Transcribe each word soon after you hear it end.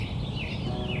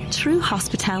True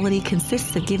hospitality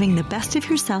consists of giving the best of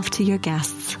yourself to your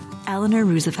guests. Eleanor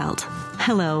Roosevelt.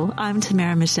 Hello, I'm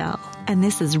Tamara Michelle, and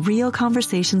this is Real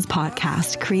Conversations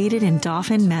podcast created in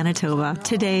Dauphin, Manitoba.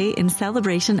 Today, in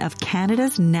celebration of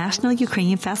Canada's National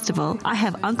Ukrainian Festival, I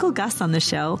have Uncle Gus on the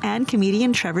show and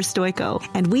comedian Trevor Stoyko,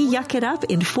 and we yuck it up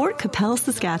in Fort Quapelle,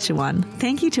 Saskatchewan.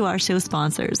 Thank you to our show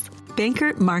sponsors.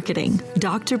 Bankert Marketing,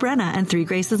 Dr. Brenna and Three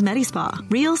Graces Medispa,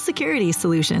 Real Security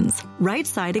Solutions, Right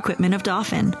Side Equipment of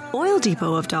Dauphin, Oil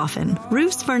Depot of Dauphin,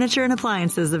 Roofs, Furniture and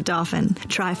Appliances of Dauphin,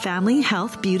 Tri Family,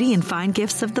 Health, Beauty and Fine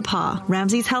Gifts of the Paw,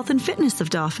 Ramsey's Health and Fitness of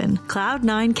Dauphin,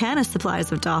 Cloud9 Canna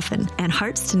Supplies of Dauphin, and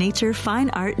Hearts to Nature Fine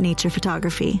Art Nature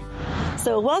Photography.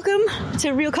 So welcome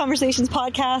to Real Conversations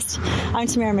podcast. I'm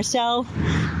Tamara Michelle,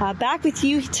 back with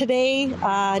you today,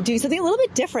 doing something a little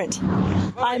bit different.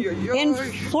 I'm in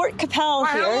Fort Capel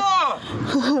here.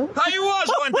 Hello! How you was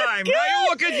one time? How you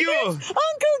look at you? Uncle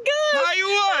Gus! How you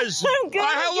was? I'm good.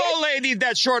 Hello, lady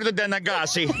that's shorter than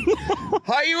Agassi.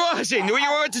 How you was?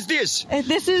 What is this?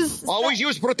 This is... Always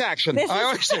use protection. I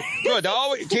always say, good.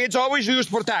 Kids always use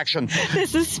protection.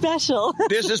 This is special.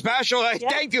 This is special.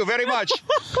 Thank you very much.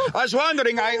 I was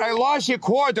wondering, I lost a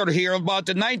quarter here about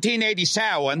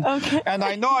 1987. Okay. And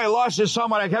I know I lost it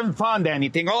somewhere. I haven't found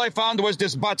anything. All I found was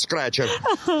this butt scratcher.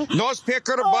 Nose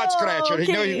picker, butt scratcher. Okay.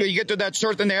 You know, you get to that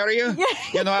certain area,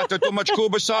 you know, after too much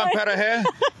kubasa and hair,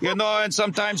 you know, and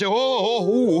sometimes you,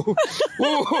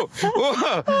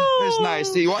 it's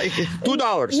nice. You want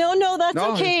 $2? No, that's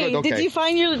No? okay. Okay. Did you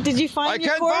find your I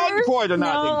can't quarter? find the quarter,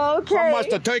 nothing. No, okay. Someone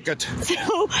must have taken it.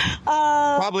 So,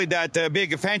 Probably that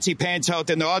big fancy pants out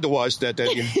in the other was that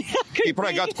he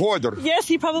probably got quarter. yes,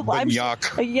 he probably.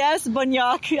 Bunyak. Yes,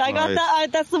 Bunyak. I got Right. that.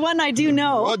 That's the one I do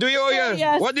know. Oh, do you? Yeah.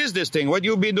 Yes. What is this thing? What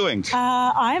you be doing?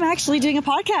 I'm actually doing a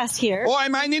podcast here. Oh,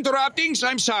 am I interrupting?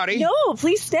 I'm sorry. No,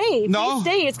 please stay. No? Please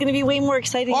stay. It's going to be way more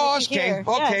exciting. Oh, to okay. hear.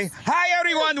 Okay. Yes. Hi,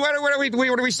 everyone.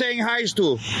 Where are we saying hi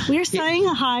to? We're saying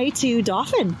hi to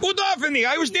Dauphin. Oh, Dauphin.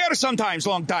 I was there sometimes,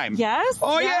 long time. Yes?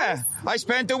 Oh, Yes. yeah. I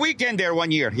spent a weekend there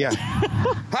one year. Yeah.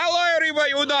 Hello,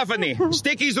 everybody. Udafani.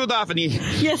 Stickies Udafani.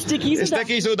 Yes, Stickies.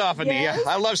 Stickies Udafani. Yes.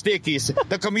 Yeah. I love Stickies.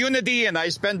 The community, and I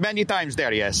spent many times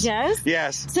there. Yes. Yes?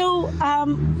 Yes. So,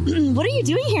 what are you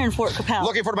doing here in Fort Capel?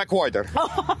 Looking for my quarter.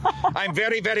 I'm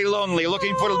very, very lonely.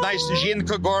 Looking for a nice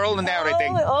Jinka girl and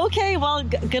everything. Oh, okay, well,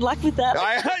 good luck with that.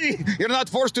 You're not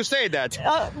forced to say that.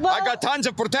 Well- I got tons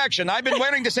of protection. I've been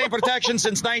wearing the same protection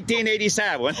since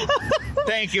 1987.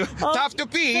 Thank you. Tough to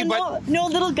pee, So but no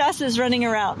little Gus's running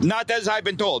around. not as I've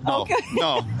been told. No, Okay.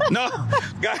 no.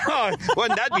 God,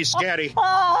 wouldn't that be scary?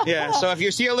 Yeah. So if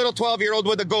you see a little 12-year-old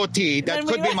with a goatee, that Then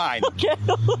could we- be mine. Okay.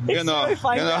 You know,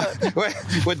 Find out.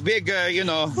 with big,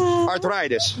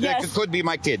 arthritis. Yes. That could be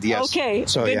my kid. Yes. Okay,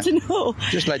 So good to know.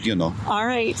 just let you know. All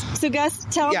right. So, Gus,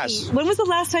 tell Yes. me, when was the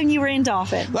last time you were in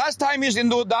Dauphin? Last time I was in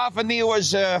Dauphin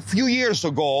was a few years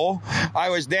ago. I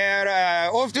was there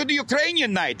off to the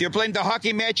Ukrainian night. They're playing the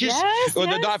hockey matches. Yes, With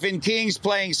the yes. Dauphin Kings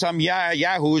playing some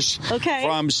Yahoos Okay.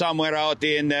 from somewhere out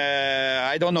in,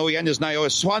 I don't know,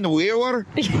 Swan River?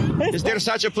 Is there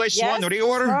such a place, Yes, Swan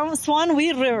River? From Swan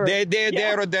River. They're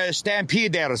the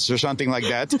Stampeders or something like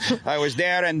that. I was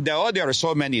there, and there are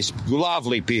so many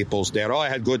lovely peoples there. Oh, I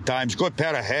had good times. Good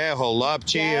perahe,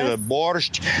 holapchi, Yes.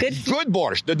 borscht. Good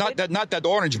borscht. Not that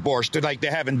orange borscht like they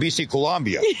have in BC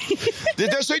Columbia.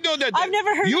 I've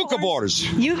never heard of Yuka-bors.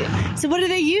 So what do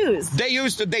they use?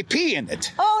 They pee in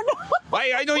it. Oh, no.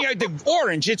 I know the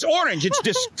orange. It's orange. It's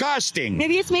disgusting.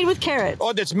 Maybe it's made with carrots.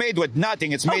 Oh, that's made with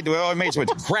nothing. It's made with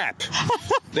crap.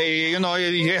 So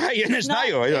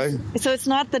it's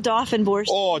not the Dauphin Borscht.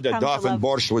 Oh, the Come to Dauphin love.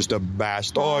 Borscht was the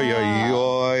best. Oh,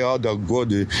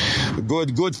 the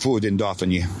good food in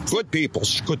Dauphin. Good people.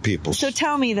 So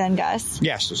tell me then, Gus.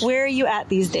 Yes. Where are you at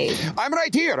these days? I'm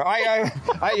right here.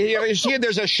 You see,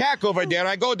 there's a shack over there.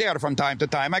 I go there from time to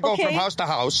time. I go Okay. from house to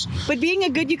house. But being a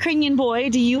good Ukrainian boy,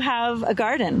 do you have a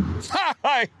garden?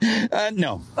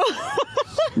 No.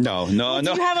 No.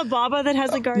 Do you have a baba that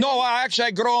has a garden? No, I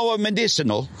grow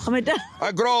medicinal. Oh, my God.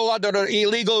 I grow a lot of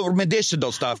illegal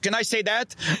medicinal stuff. Can I say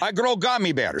that? I grow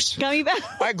gummy bears. Gummy bear.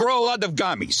 I grow a lot of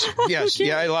gummies. Yes, Okay.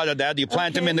 yeah, a lot of that. You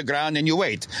plant them in the ground and you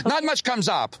wait. Not much comes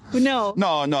up. No.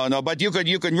 No. But you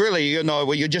can really,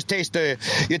 you just taste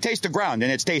the ground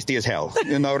and it's tasty as hell.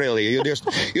 Really, you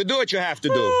do what you have to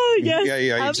do. Oh, yes.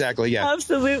 Yeah, exactly. Yeah,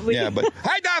 Absolutely. yeah. But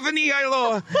hi, Daphne.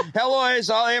 Hello, is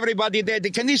all everybody there?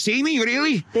 Can you see me?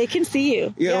 Really? They can see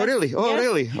you. Yeah, Yes. really? Oh, Yes.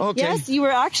 really? Okay. Yes, you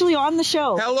were actually on the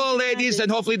show. Hello, ladies,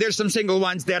 and hopefully there's some single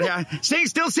ones there.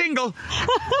 Still single.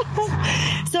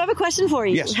 So I have a question for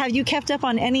you. Yes. Have you kept up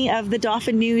on any of the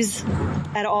Dauphin news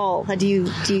at all? Do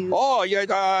you? Oh,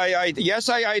 yeah. Yes,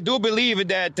 I do believe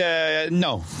that.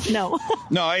 No. No.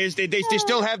 No. They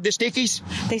still have the stickies.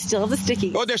 They still have the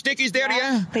stickies. Oh, there's stickies there.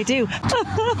 Yeah. They do.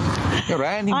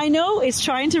 I know it's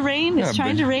trying to rain. It's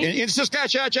trying to rain. In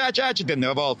Saskatchewan,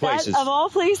 of all places. Of all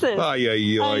places.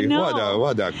 I know.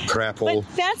 What a crap hole.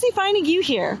 But fancy finding you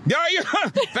here. Yeah.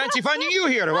 Fancy finding you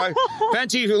here.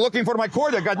 Fancy looking for my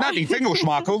cord. I got nothing. Fingo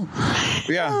schmacko.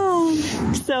 Yeah.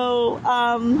 So,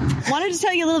 wanted to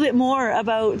tell you a little bit more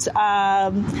about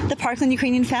the Parkland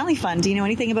Ukrainian Family Fund. Do you know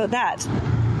anything about that?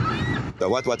 The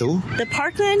what? Who? The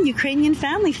Parkland Ukrainian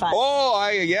Family Fund. Oh,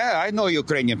 I know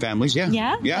Ukrainian families.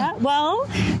 Yeah. Well,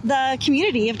 the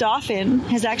community of Dauphin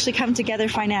has actually come together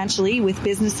financially with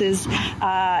businesses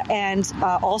and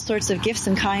all sorts of gifts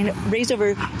in kind, raised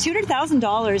over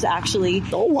 $200,000 actually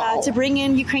to bring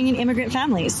in Ukrainian immigrant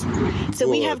families. So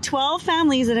we have 12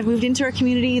 families that have moved into our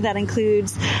community. That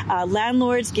includes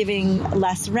landlords giving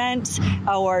less rent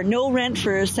or no rent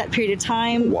for a set period of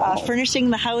time, furnishing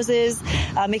the houses,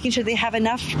 making sure they have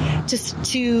enough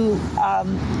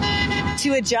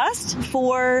to adjust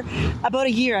for about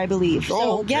a year, I believe.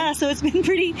 So so it's been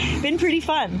pretty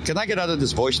fun. Can I get out of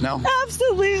this voice now?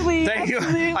 Absolutely. Thank you.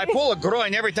 I pull a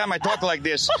groin every time I talk like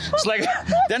this. It's like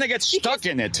then I get stuck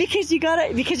in it. Because you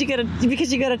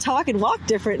gotta talk and walk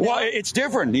different. Well, it's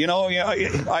different, you know.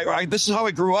 This is how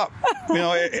I grew up. You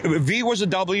know, V was a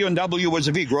W and W was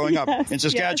a V growing up in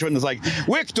Saskatchewan. It's like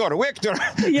Victor,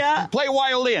 yeah, play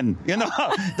violin. You know,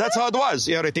 that's how it was.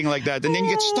 Everything like that, and then you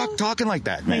get stuck talking like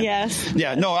that, man. Yes.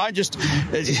 Yeah. No, I just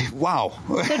wow.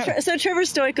 So Trevor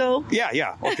Stoyko.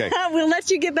 Yeah. Okay. We'll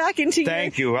let you get back into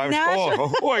Thank you.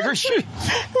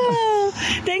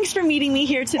 Thanks for meeting me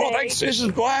here today. Oh, thanks. This is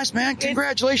a blast, man.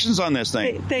 Congratulations on this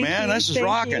thing. Thank man, you. This is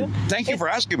rocking. Thank you for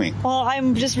asking me. Well,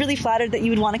 I'm just really flattered that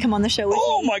you would want to come on the show with me.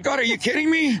 Oh, my God. Are you kidding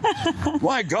me?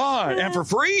 My God. And for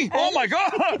free? Oh, my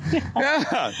God.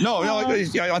 Yeah. No,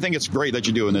 I think it's great that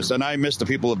you're doing this. And I miss the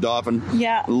people of Dauphin.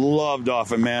 Yeah. Love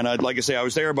Dauphin, man. Like I say, I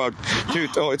was there about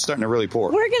it's starting to really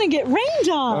pour. We're going to get rained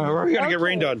on. We're going to get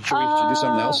rained on. Should we do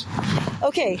something else?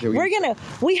 Okay.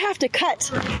 We have to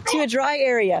cut to a dry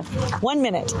area. 1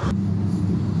 minute.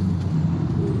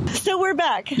 So we're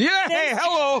back. Yeah, hey,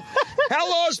 hello.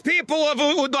 Hello's people of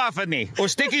Udafani.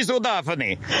 Ostikis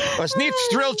Udafani. Osnit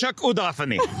Strilchuk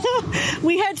Udafani.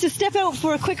 We had to step out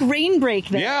for a quick rain break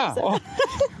there. Yeah. So.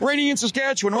 Raining in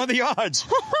Saskatchewan. What are the odds?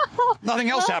 Nothing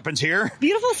else happens here.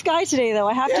 Beautiful sky today, though,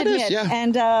 I have to admit.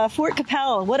 And Fort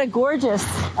Quapelle, what a gorgeous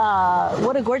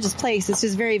place. It's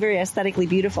just very, very aesthetically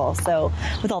beautiful. So,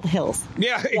 with all the hills.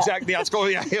 Yeah, exactly. Let's go.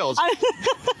 Yeah, hills.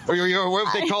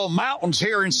 What they call mountains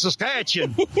here in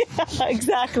Saskatchewan. Yeah,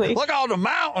 exactly. Look at all the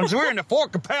mountains. We're in the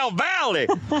Fort Quapelle Valley.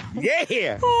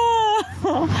 Yeah.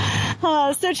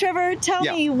 So Trevor, tell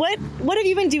me what have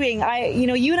you been doing?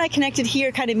 You and I connected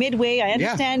here kind of midway. I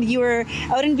understand you were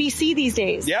out in BC these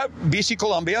days. Yeah, BC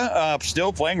Columbia.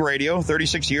 Still playing radio.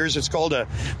 36 years. It's called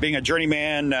being a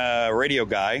journeyman radio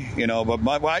guy. You know, but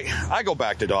I go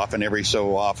back to Dauphin every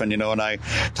so often. You know, and I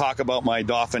talk about my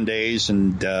Dauphin days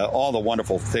and all the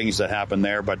wonderful things that happen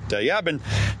there. But I've been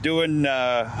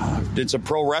did some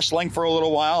pro wrestling for a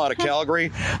little while out of Calgary.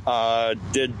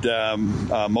 Did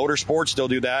motorsports. Still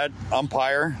do that.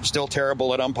 Umpire, still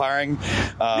terrible at umpiring.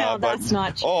 No, that's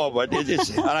not true. Oh, but it's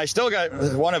and I still got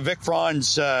one of Vic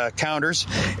Fraun's counters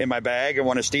in my bag and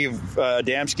one of Steve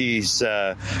Adamski's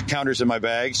counters in my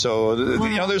bag. So,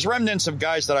 there's remnants of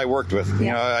guys that I worked with. Yeah.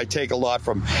 You know, I take a lot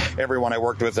from everyone I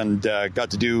worked with and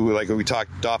got to do, like, we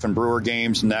talked Dauphin Brewer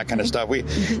games and that kind of stuff.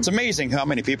 It's amazing how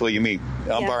many people you meet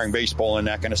umpiring baseball and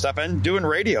that kind of stuff and doing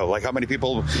radio. Like, how many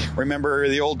people remember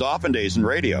the old Dauphin days in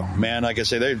radio? Man, like I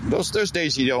say, those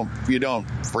days you don't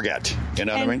forget. You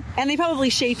know what I mean? And they probably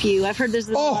shape you. I've heard there's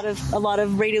a lot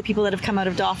of radio people that have come out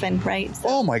of Dauphin, right? So.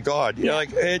 Oh my God! Yeah.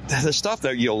 Like the stuff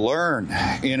that you'll learn.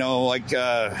 You know, like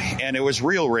and it was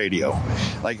real radio,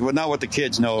 like not what the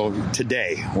kids know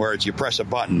today, where it's you press a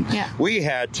button. Yeah. We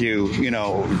had to,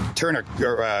 turn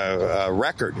a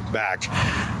record back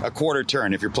a quarter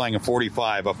turn if you're playing a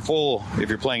 45, a full if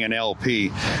you're playing an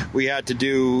LP. We had to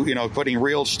do, putting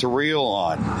reels to reel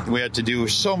on. We had to do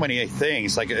so many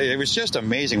things. Like it was just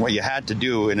amazing what you had to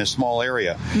do in a small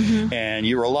area, and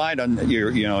you relied on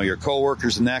your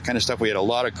coworkers and that kind of stuff. We had a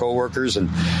lot of coworkers and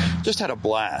just had a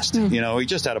blast. We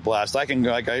just had a blast.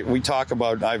 We talk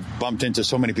about. I've bumped into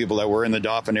so many people that were in the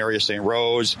Dauphin area: St.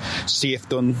 Rose,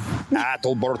 Sefton,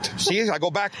 Adelbert. See, I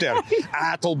go back there,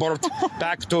 Adelbert,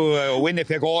 back to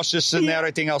Winnipeg, bosses and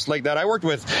everything else like that. I worked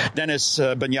with Dennis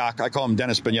Banyak. I call him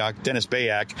Dennis Banyak, Dennis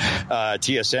Bayak,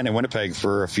 TSN in Winnipeg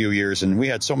for a few years, and we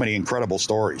had so many incredible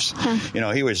stories.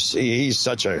 He's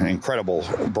such an incredible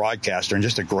broadcaster and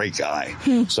just a great guy.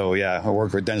 So I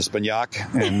worked with Dennis Banyak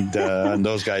and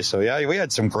those guys. So we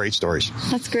had some great stories.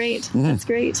 That's great. That's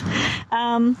great.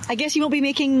 I guess you won't be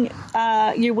making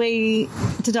your way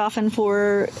to Dauphin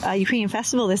for Ukrainian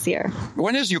Festival this year.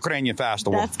 When is Ukrainian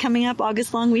Festival? That's coming up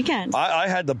August long weekend.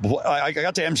 I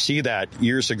got to MC that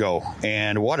years ago,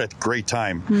 and what a great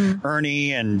time.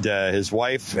 Ernie and his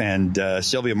wife and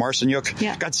Sylvia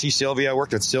Marcinyuk. Got to see Sylvia. I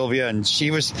worked with Sylvia, and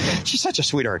she's such a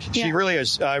sweetheart. She really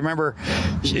is. I remember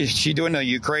she doing the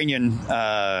Ukrainian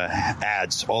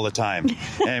ads all the time,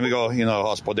 and we go,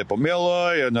 Hospode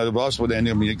Pomilo, and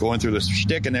going through the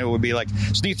shtick, and it would be like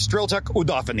Snith Striltuk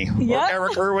Udafany, or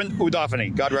Eric Irwin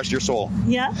Udafany. God rest your soul.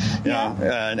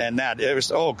 And that it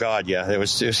was. Oh God, it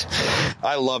was.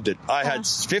 I loved it. I had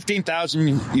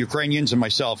 15,000 Ukrainians and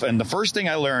myself, and the first thing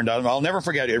I learned, I'll never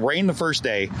forget. It rained the first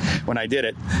day when I did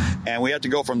it, and we had to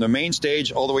go from the main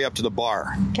stage all the way up to the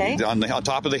bar on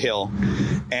top of the hill.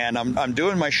 And I'm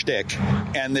doing my shtick,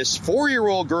 and this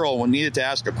 4-year-old girl needed to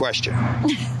ask a question.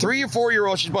 3 or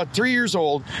 4-year-old, she's about 3 years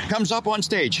old, comes up on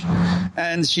stage,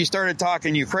 and she started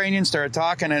talking Ukrainian, and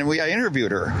I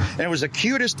interviewed her, and it was the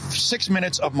cutest 6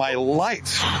 minutes of my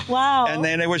life. Wow. And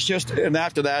then it was and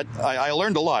after that, I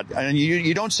learned a lot. And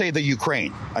you don't say the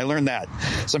Ukraine. I learned that.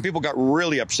 Some people got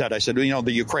really upset. I said,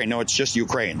 the Ukraine. No, it's just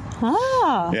Ukraine.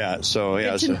 Ah. Yeah. So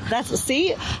I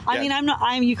mean,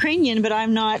 I'm Ukrainian, but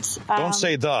I'm not. Don't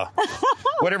say the.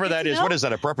 Whatever that is. What is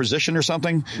that? A preposition or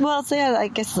something? Well, I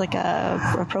guess it's like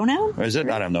a pronoun. Is it?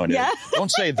 I have no idea. Yeah.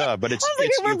 Don't say the, but it's we're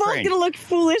Ukraine. both going to look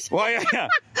foolish. Well, yeah.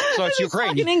 So it's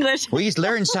Ukraine. In English. We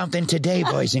learned something today,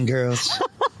 boys and girls.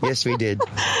 Yes, we did.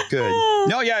 Good.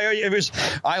 No, it was.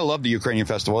 I love the Ukrainian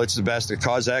festival. It's the best. The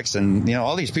Cossacks and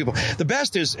all these people. The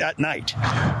best is at night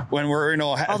when we're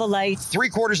all the lights,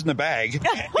 3/4 in the bag,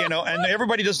 and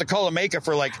everybody does the color makeup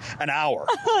for like an hour.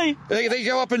 They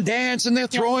go up and dance, and they're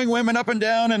throwing women up and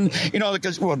down, and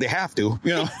because they have to.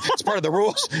 It's part of the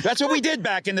rules. That's what we did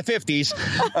back in the 50s.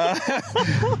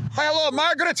 Hello,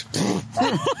 Margaret.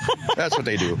 That's what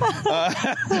they do.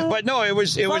 But no, it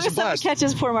was a blast.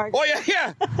 Catches poor Margaret. Oh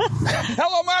yeah.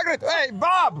 Hello, Margaret. Hey,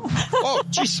 Bob. Oh,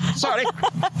 jeez. Sorry.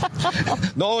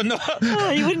 No.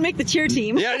 You wouldn't make the cheer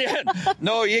team. Yeah.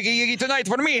 No, Yiggy tonight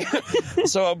for me.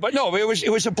 But no, it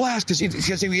was a blast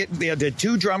because they had the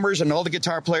 2 drummers and all the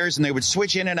guitar players, and they would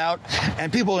switch in and out,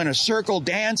 and people in a circle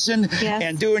dancing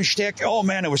and doing shtick. Oh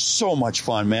man, it was so much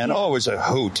fun, man. Yeah. Oh, it was a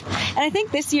hoot. And I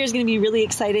think this year is going to be really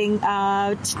exciting.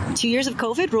 2 years of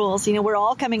COVID rules. We're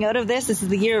all coming out of this. This is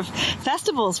the year of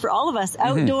festivals for all of us.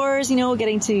 Outdoors,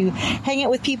 getting to hang out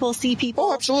with people, see people.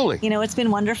 Oh, absolutely. It's been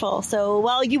wonderful.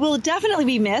 So, you will definitely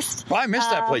be missed. Well, I missed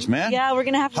that place, man. Yeah, we're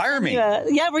going to have to hire me. We're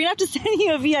going to have to send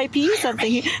you a VIP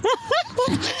something.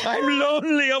 I'm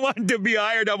lonely. I want to be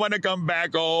hired. I want to come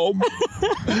back home.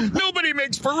 Nobody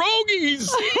makes pierogies.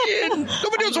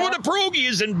 Nobody knows what a pierogi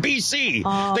is in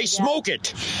BC. They smoke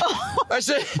it. I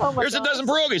said, here's a dozen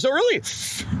pierogies. Oh, really?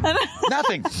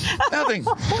 Nothing.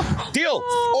 Deal.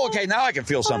 Oh, okay, now I can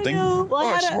feel something. Well,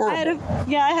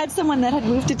 I had someone that had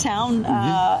moved to town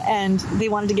and they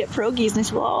wanted to get pierogies, and I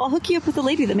said, well, I'll hook you up with a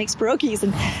lady that makes pierogies.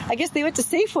 And I guess they went to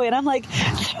Safeway, and I'm like,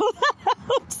 throw that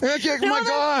out. Oh my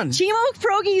God. Chimo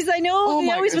pierogies, I know.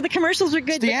 The commercials are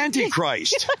good. It's the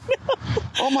Antichrist.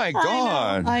 Oh my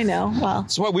God. I know. Well,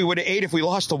 it's what we would have ate if we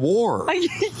lost the war.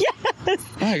 Yes.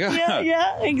 My God.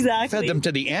 Yeah, exactly. Fed them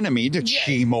to the enemy, the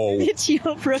Chimo. The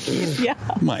Chimo pierogies, yeah.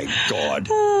 My God.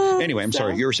 Anyway, I'm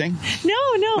sorry. You were saying? No.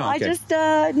 Oh, okay.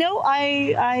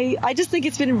 I just think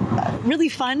it's been really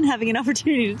fun having an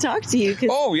opportunity to talk to you.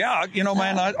 Oh yeah,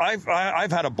 man,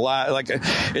 I've had a blast. Like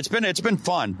it's been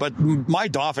fun, but my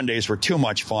Dauphin days were too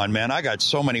much fun, man. I got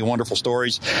so many wonderful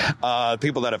stories.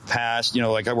 People that have passed,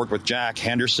 like I worked with Jack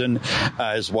Henderson,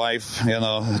 his wife.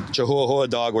 Chihuahua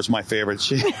dog was my favorite.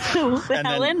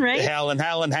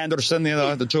 Helen Henderson,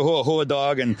 the Chihuahua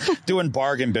dog, and doing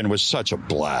bargain bin was such a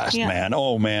blast, man.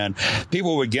 Oh man,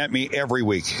 people would get me every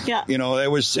week. Yeah.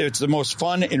 It's the most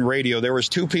fun in radio. There was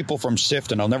 2 people from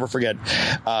Sifton. I'll never forget.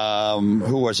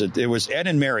 Who was it? It was Ed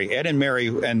and Mary,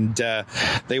 and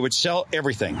they would sell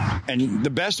everything. And the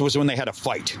best was when they had a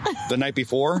fight the night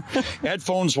before. Ed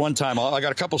phones one time. I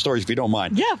got a couple stories if you don't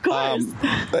mind. Yeah, of course.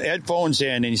 Ed phones in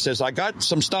and he says, I got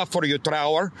some stuff for you,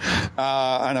 Trauer.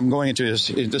 And I'm going into this.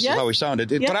 This is how he sounded.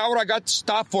 Trauer, I got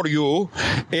stuff for you.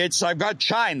 I've got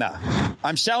China.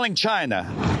 I'm selling China.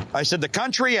 I said, the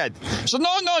country, Ed. So,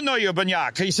 no, you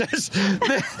banyak. He says,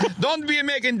 don't be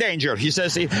making danger. He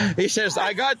says,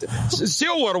 I got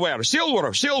silverware.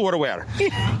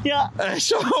 Yeah.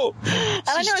 So. And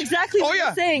I know exactly what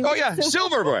you're saying. Oh, yeah.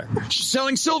 Silverware. She's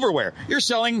selling silverware. You're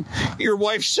selling your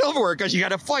wife's silverware because you got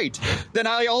to fight. Then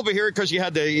I overhear it because you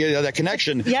had the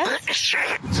connection. Yes.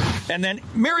 And then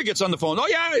Mary gets on the phone. Oh,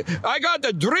 yeah, I got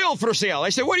the drill for sale. I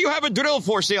said, what do you have a drill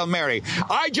for sale, Mary?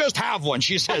 I just have one,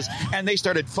 she says. And they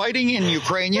started fighting in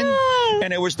Ukrainian.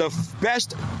 And it was the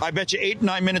best, I bet you,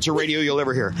 8-9 minutes of radio you'll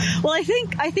ever hear. Well, I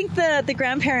think the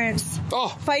grandparents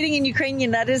fighting in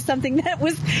Ukrainian, that is something that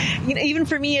was, even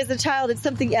for me as a child, it's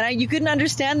something, and you couldn't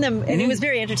understand them, and it was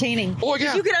very entertaining. Oh,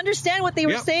 yeah. You could understand what they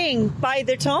were saying by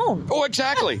their tone. Oh,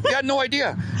 exactly. You had no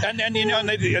idea.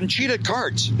 And cheated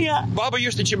cards. Yeah. Baba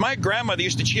used to cheat. My grandmother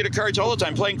used to cheat at cards all the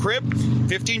time, playing crib,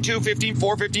 15-2, 15-4,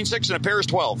 15-6, and a pair is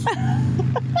 12.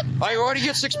 I already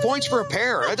get 6 points for a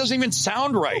pair. That doesn't even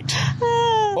sound right.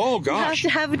 Oh, gosh. You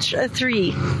have to have a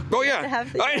 3. Oh, yeah.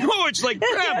 I know. It's like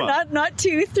grandma. not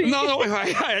 2, 3. No.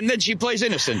 And then she plays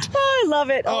innocent. Oh, I love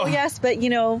it. Oh, yes. But,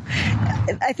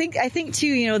 I think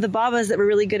too, the Babas that were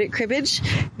really good at cribbage,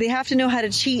 they have to know how to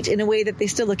cheat in a way that they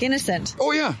still look innocent.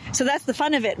 Oh, yeah. So that's the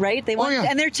fun of it, right? They want,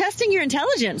 and they're testing your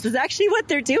intelligence is actually what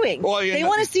they're doing. Well, yeah, they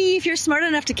want to see if you're smart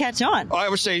enough to catch on. I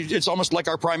would say it's almost like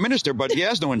our prime minister, but he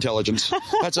has no intelligence.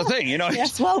 That's the thing,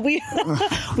 Yes, well, we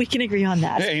can agree on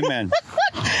that. Amen.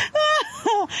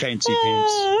 Fancy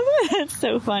pants. That's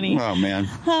so funny. Oh, man.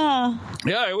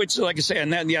 Yeah, it's like I say,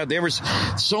 and then, there was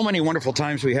so many wonderful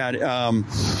times we had.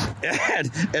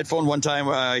 Ed phoned one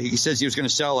time. He says he was going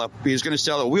to sell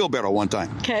a wheelbarrow one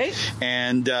time. Okay.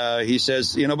 And he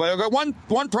says, but I got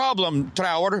one problem,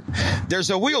 Trower. There's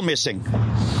a wheel missing.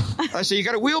 I said, you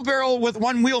got a wheelbarrow with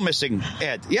one wheel missing,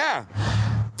 Ed? Yeah.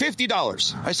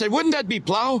 $50. I said, wouldn't that be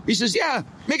plow? He says, yeah,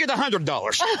 make it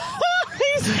 $100.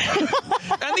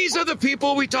 And these are the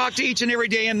people we talk to each and every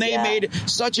day, and they made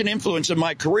such an influence in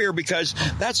my career because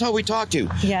that's how we talk to.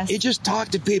 Yes. You just talk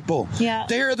to people. Yeah.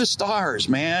 They're the stars,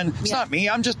 man. It's not me.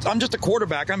 I'm just a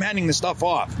quarterback. I'm handing the stuff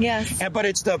off. Yes. But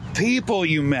it's the people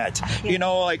you met.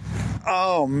 Yeah.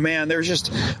 Oh, man, there's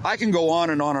just, I can go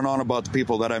on and on and on about the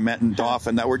people that I met in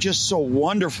Dauphin that were just so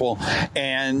wonderful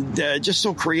and just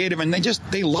so creative. And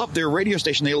they loved their radio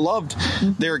station. They loved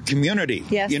their community.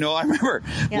 Yes. I remember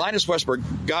Linus Westberg,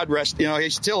 God rest,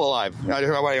 he's still alive. I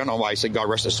don't know why I said God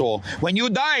rest his soul. When you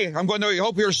die, I'm going to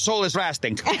hope your soul is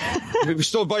resting.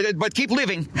 But keep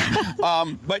living.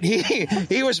 But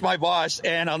he was my boss.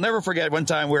 And I'll never forget one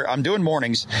time where I'm doing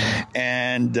mornings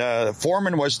and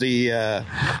Foreman was the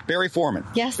Barry Foreman.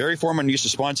 Yes. Barry Foreman used to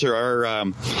sponsor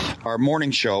our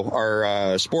morning show,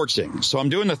 our sports thing. So I'm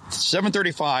doing the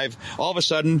 7:35. All of a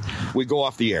sudden, we go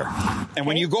off the air. And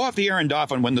when you go off the air in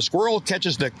Dauphin, when the squirrel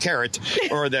catches the carrot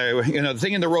or the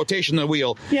thing in the rotation of the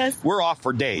wheel, we're off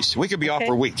for days. We could be off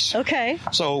for weeks. Okay.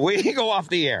 So we go off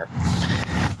the air.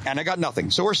 And I got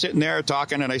nothing. So we're sitting there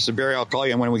talking, and I said, Barry, I'll call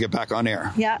you when we get back on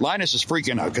air. Yeah. Linus is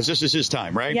freaking out because this is his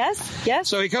time, right? Yes.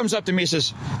 So he comes up to me and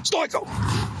says, Stoyko,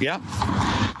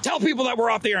 tell people that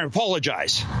we're off the air and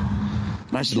apologize.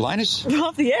 And I said, Linus? We're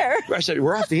off the air. I said,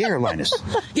 we're off the air, Linus.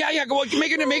 Go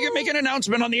make an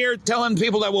announcement on the air telling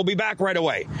people that we'll be back right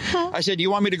away. I said, do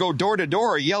you want me to go door to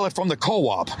door or yell it from the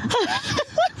co-op?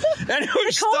 And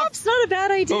the co-op's not a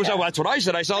bad idea. Oh, so that's what I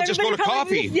said. I said, I'll just go to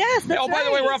coffee. Yes, that's by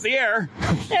the way, we're off the air.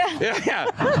 Yeah.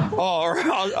 Oh, or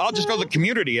I'll just go to the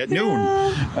community at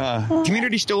noon.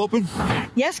 Community still open?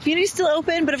 Yes, community's still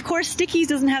open, but of course Sticky's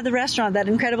doesn't have the restaurant, that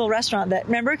incredible restaurant that,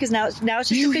 remember, because now it's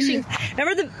just a fishing.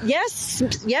 Remember yes,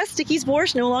 Sticky's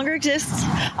Borscht no longer exists.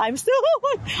 I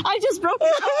just broke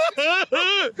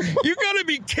it. You gotta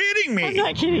be kidding me. I'm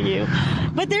not kidding you.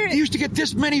 But they used to get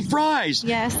this many fries.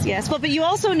 Yes. Well, but you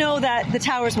also know that the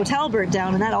Towers Hotel burnt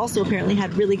down, and that also apparently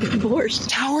had really good borscht.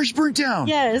 Towers burnt down?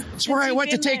 Yes. That's where I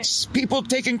went to take people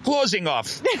taking clothing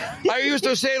off. I used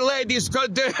to say, ladies,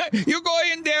 you go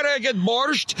in there, I get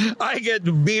borscht, I get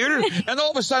beer, and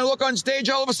all of a sudden I look on stage,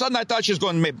 all of a sudden I thought she was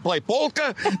going to play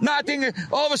polka, nothing.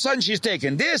 All of a sudden she's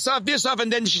taking this off,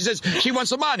 and then she says she wants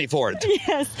some money for it.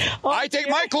 Yes. I take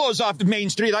my clothes off the main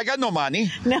street. I got no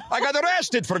money. No. I got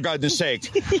arrested, for goodness sake.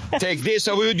 Take this.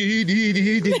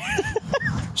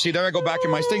 See, there I go back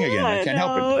in my thing again. I can't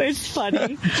help it. It's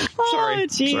funny. Sorry.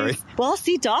 Sorry. Well,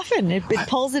 see, Dauphin, it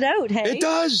pulls it out, hey? It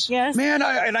does. Yes. Man,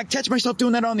 I catch myself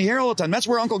doing that on the air all the time. That's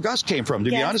where Uncle Gus came from, to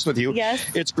be honest with you.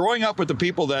 Yes. It's growing up with the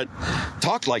people that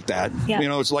talk like that. Yeah. You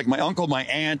know, it's like my uncle, my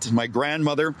aunt, my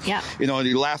grandmother. Yeah. You know,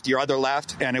 you laughed, your other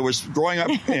laughed. And it was growing up,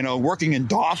 you know, working in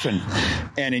Dauphin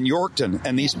and in Yorkton.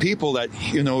 And these people that,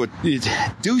 you know,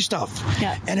 do stuff.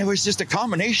 Yeah. And it was just a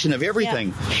combination of everything.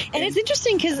 Yeah. And it's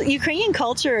interesting because Ukrainian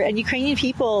culture and Ukrainian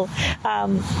people,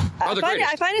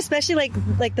 I find especially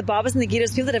like the Babas and the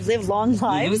Gitas, people that have lived long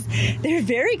lives, they're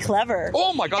very clever.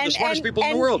 Oh my God, the smartest people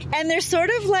in the world. And they're sort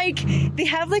of like, they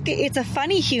have like, it's a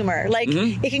funny humor. Like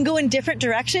it can go in different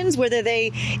directions, whether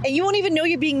and you won't even know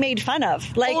you're being made fun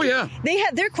of. Like,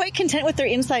 they're quite content with their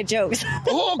inside jokes.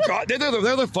 Oh God, they're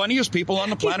the funniest people on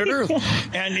the planet Earth.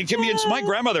 And it can be, it's my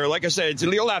grandmother, like I said, it's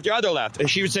Leo laughed, your other laughed. And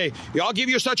she would say, I'll give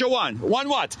you such a one. One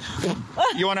what?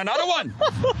 You want another one?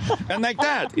 And like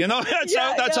that, you know,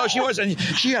 that's how she was. And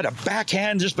she had a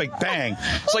backhand just like bang.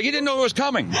 It's like you didn't know it was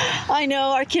coming. I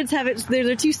know, our kids have it,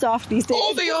 they're too soft these days.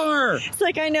 Oh, they are. It's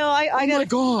like, I know, I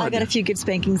got a few good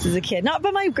spankings as a kid. Not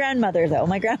by my grandmother, though.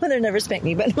 My grandmother never spanked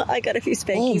me, but I got a few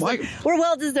spankings. Were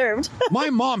well deserved. My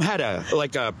mom had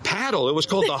a paddle. It was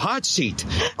called the hot seat.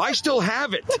 I still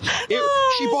have it.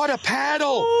 She bought a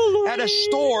paddle at a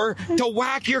store to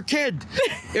whack your kid.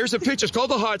 There's a picture. It's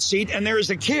called the hot seat, and there is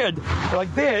a kid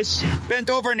like this, bent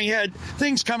over, and he had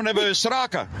things coming out of his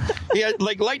saraka. He had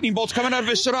like lightning bolts coming out of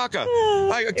his saraka.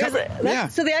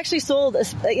 So they actually sold,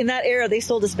 in that era, they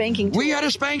sold a spanking tool. We had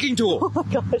a spanking tool. Oh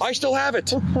my gosh. I still have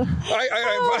it.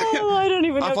 I don't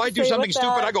even know if I do something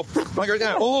stupid, I go like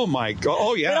that. Oh my God.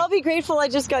 Oh yeah. But I'll be grateful I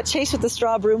just got chased with the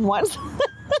straw broom once.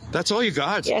 That's all you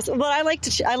got. Yes, well, I like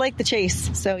the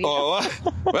chase. So well,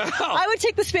 I would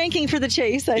take the spanking for the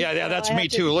chase. That's me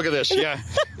too. Look at this. Yeah,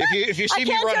 if you see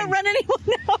me running, I can't outrun anyone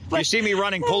now. If you see me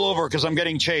running, pull over because I'm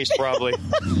getting chased probably.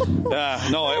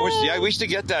 No, it was. We used to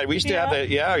get that. We used to have that.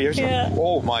 Yeah.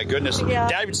 Oh my goodness. Yeah.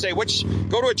 Dad would say,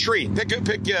 go to a tree. Pick your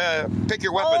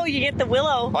weapon. Oh, you get the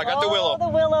willow. I got the willow. The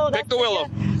willow. Pick the willow.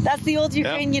 That's the old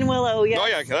Ukrainian willow. Yeah. Oh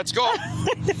yeah, let's go.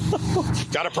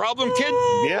 Got a problem, kid?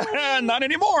 Yeah, not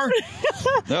anymore.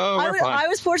 No, we're fine. I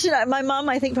was fortunate. My mom,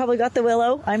 I think, probably got the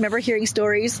willow. I remember hearing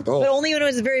stories, but only when it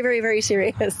was very, very, very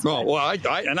serious. Oh well, I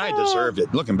deserved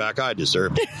it. Looking back, I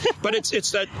deserved it. But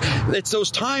it's those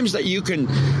times that you can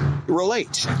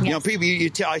relate. Yes. You know, people.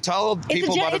 I tell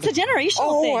people about it. It's a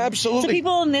generational thing. Oh, absolutely. So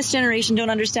people in this generation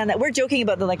don't understand that. We're joking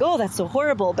about. They're like, oh, that's so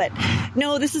horrible. But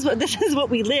no, this is what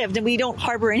we lived, and we don't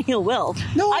harbor any ill will.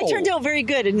 No, I turned out very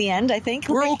good in the end. I think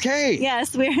we're okay.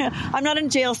 Yes, I'm not in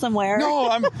jail somewhere. No,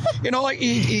 I'm. You know, like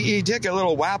you take a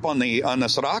little whap on the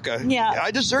saraka. Yeah,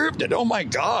 I deserved it. Oh my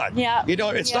God. Yeah. You know,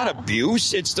 it's not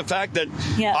abuse. It's the fact that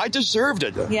I deserved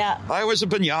it. Yeah. I was a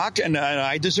banyak and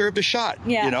I deserved a shot.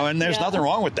 Yeah. You know, and there's nothing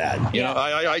wrong with that. You know,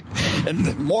 I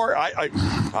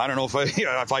don't know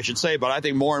if I should say, but I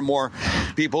think more and more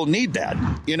people need that.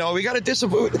 You know, we got to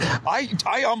discipline.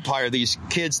 I umpire these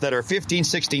kids that are 15,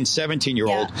 16,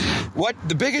 17-year-old. What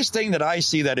the biggest thing that I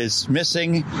see that is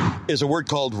missing is a word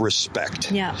called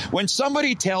respect. Yeah. When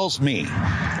somebody tells me,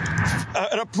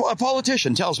 a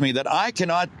politician tells me that I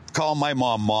cannot call my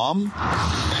mom,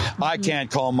 I can't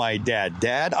call my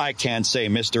dad, I can't say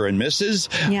Mr. and Mrs.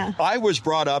 Yeah. I was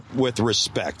brought up with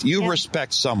respect. You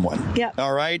respect someone. Yeah.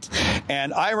 All right?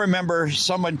 And I remember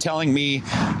someone telling me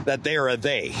that they're a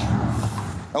they.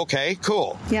 Okay,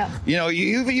 cool. Yeah. You know,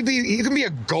 you can be a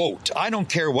goat. I don't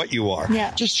care what you are.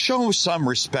 Yeah. Just show some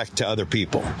respect to other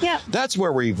people. Yeah. That's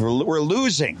where we're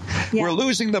losing. Yeah. We're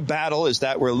losing the battle is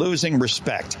that we're losing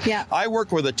respect. Yeah. I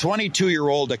work with a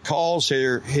 22-year-old that calls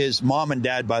his mom and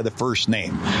dad by the first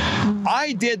name. Mm.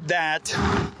 I did that.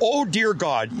 Oh, dear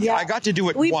God. Yeah. I got to do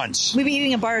it once. We've been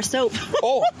eating a bar of soap.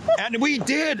 Oh, and we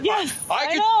did. Yes,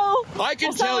 I know. I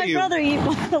can tell you. My brother eat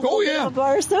a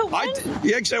bar of soap once.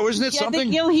 Wasn't it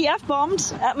something? He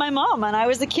F-bombed at my mom, and I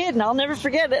was a kid, and I'll never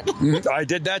forget it. I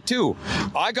did that, too.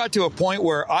 I got to a point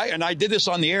where I did this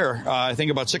on the air, I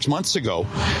think about 6 months ago,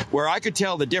 where I could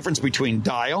tell the difference between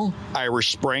Dial,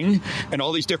 Irish Spring, and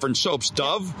all these different soaps,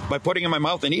 Dove, by putting it in my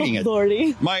mouth and eating it.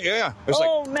 Lordy.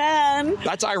 Man.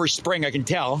 That's Irish Spring, I can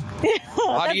tell. Yeah,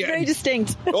 that's very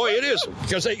distinct. Oh, it is,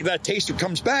 because that taste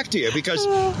comes back to you, because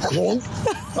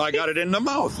I got it in the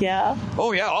mouth. Yeah.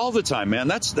 Oh, yeah, all the time, man.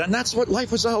 That's what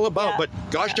life was all about. Yeah. But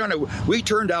gosh darn it, we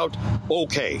turned out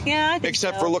okay. Yeah, I think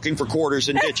except for looking for quarters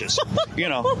in ditches, you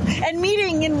know. And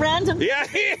meeting in random. Yeah,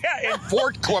 in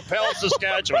Fort Quapelle,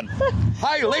 Saskatchewan.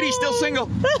 Hi, lady, still single.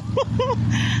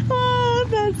 Oh,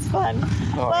 that's fun.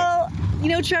 Well,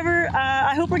 Trevor,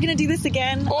 I hope we're going to do this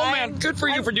again. Oh, man, good for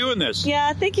you for doing this.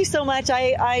 Yeah, thank you so much.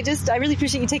 I really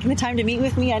appreciate you taking the time to meet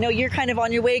with me. I know you're kind of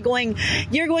on your way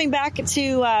you're going back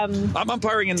to... I'm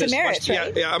umpiring in this. Merrit,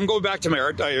 right? Yeah, I'm going back to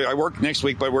Merrit. I work next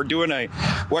week, but we're doing a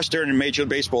Western and Major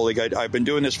Baseball League. I've been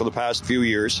doing this for the past few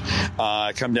years.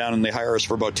 I come down and they hire us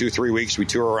for about 2-3 weeks. We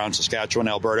tour around Saskatchewan,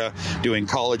 Alberta, doing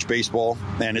college baseball,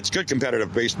 and it's good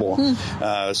competitive baseball.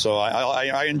 So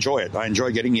I enjoy it. I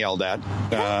enjoy getting yelled at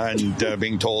and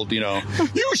being told, you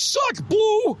suck,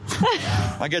 Blue.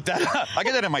 I get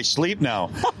that in my sleep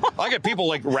now. I get people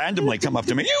like randomly come up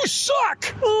to me, you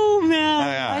suck. Oh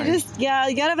man, you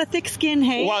gotta have a thick skin,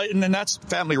 hey. Well, and then that's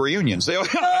family reunions.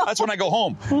 That's when I go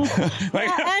home.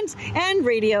 and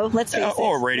radio. Let's face it.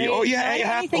 Radio. Right? Oh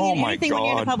yeah. Anything when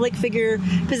you're in a public figure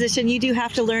position, you do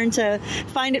have to learn to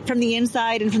find it from the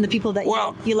inside and from the people that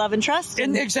you love and trust.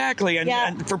 And exactly.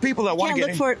 And for people that want to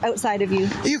look for it outside of you.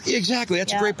 Exactly.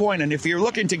 That's a great point. And if you're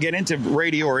looking to get into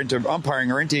radio or into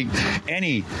umpiring or into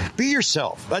be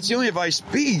yourself. That's the only advice.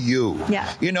 Be you.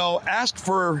 Yeah. Ask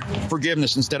for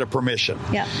forgiveness instead of permission.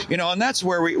 Yeah. And that's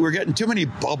where we're getting too many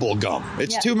bubble gum.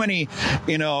 It's too many,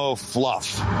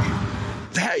 fluff.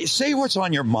 Say what's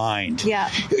on your mind. Yeah.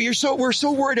 We're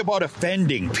so worried about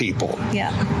offending people.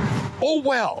 Yeah. Oh,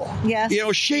 well. Yes.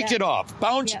 Shake it off.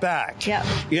 Bounce back. Yeah.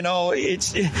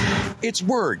 It's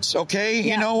words, okay?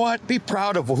 Yeah. You know what? Be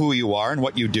proud of who you are and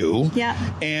what you do. Yeah.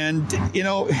 And,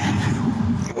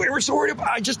 we're so worried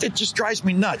about it just drives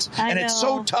me nuts. I know. It's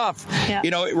so tough. Yeah.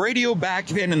 Radio back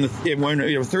then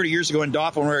when 30 years ago in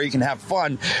Dauphin where you can have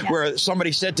fun, where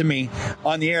somebody said to me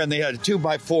on the air and they had a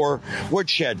 2x4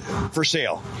 woodshed for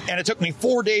sale. And it took me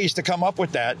 4 days to come up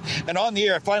with that. And on the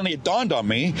air, finally it dawned on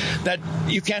me that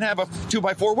you can't have a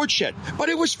 2x4 woodshed. But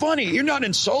it was funny. You're not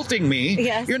insulting me.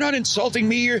 Yes. You're not insulting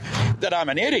me that I'm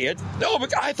an idiot. No,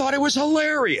 but I thought it was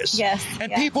hilarious. Yes.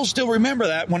 And people still remember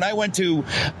that. When I went to...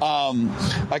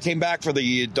 I came back for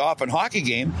the Dauphin hockey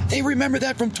game. They remember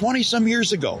that from 20-some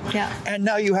years ago. Yeah. And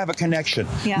now you have a connection.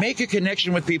 Yeah. Make a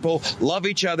connection with people, love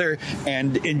each other,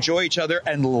 and enjoy each other,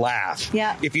 and laugh.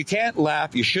 Yeah. If you can't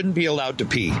laugh, you shouldn't be allowed to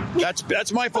pee.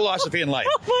 That's my philosophy in life.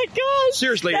 Oh my gosh.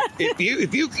 Seriously,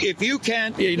 if you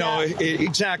can't,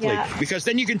 exactly, because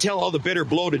then you can tell all the bitter,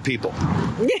 bloated people.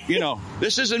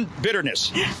 This isn't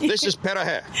bitterness. This is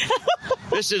perahe.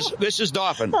 This is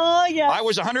Dauphin. Oh yeah. I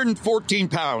was 114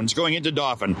 pounds going into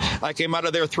Dauphin. I came out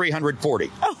of there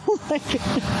 340. Oh my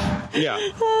God. Yeah.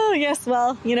 Oh yes.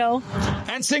 Well,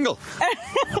 And single.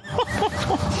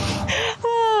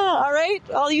 All right,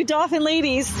 all you Dauphin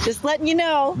ladies, just letting you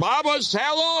know. Babas,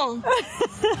 hello.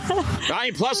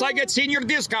 Plus, I get senior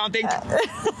discounting.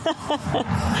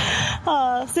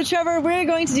 So, Trevor, we're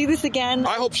going to do this again.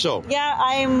 I hope so. Yeah,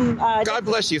 I'm... God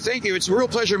bless you. Thank you. It's a real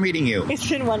pleasure meeting you. It's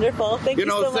been wonderful. Thank you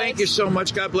so much. Thank you so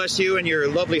much. God bless you and your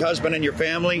lovely husband and your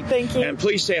family. Thank you. And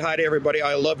please say hi to everybody.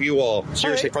 I love you all.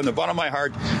 Seriously, from the bottom of my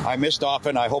heart, I miss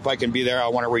Dauphin. I hope I can be there. I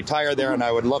want to retire there, and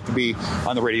I would love to be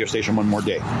on the radio station one more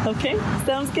day. Okay,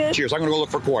 sounds good. Cheers. I'm going to go look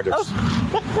for quarters.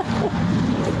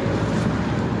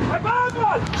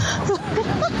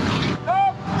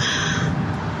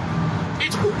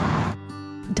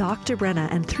 Dr. Brenna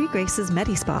and Three Graces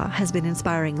Medi-Spa has been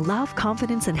inspiring love,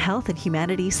 confidence, and health and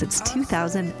humanity since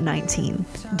 2019.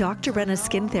 Dr. Brenna's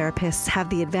skin therapists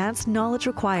have the advanced knowledge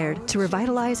required to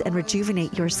revitalize and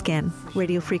rejuvenate your skin.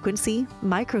 Radiofrequency,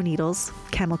 microneedles,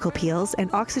 chemical peels,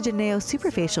 and Oxygen Neo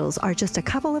Superfacials are just a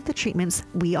couple of the treatments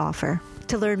we offer.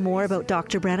 To learn more about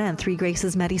Dr. Brenna and Three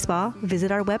Graces Medi-Spa,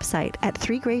 visit our website at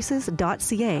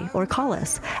threegraces.ca or call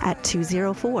us at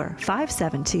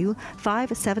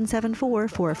 204-572-5774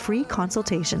 for a free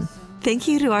consultation. Thank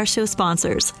you to our show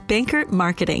sponsors, Bankert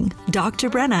Marketing, Dr.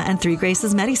 Brenna and Three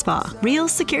Graces Medi-Spa, Real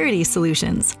Security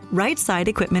Solutions, Right Side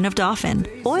Equipment of Dauphin,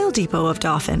 Oil Depot of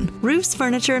Dauphin, Roofs,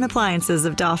 Furniture and Appliances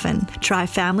of Dauphin, Tri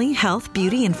Family, Health,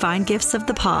 Beauty and Fine Gifts of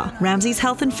the Paw, Ramsey's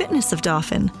Health and Fitness of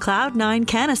Dauphin, Cloud9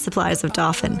 Canna Supplies of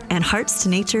Dauphin, and Hearts to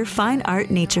Nature Fine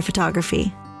Art Nature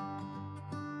Photography.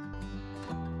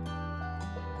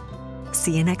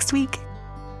 See you next week.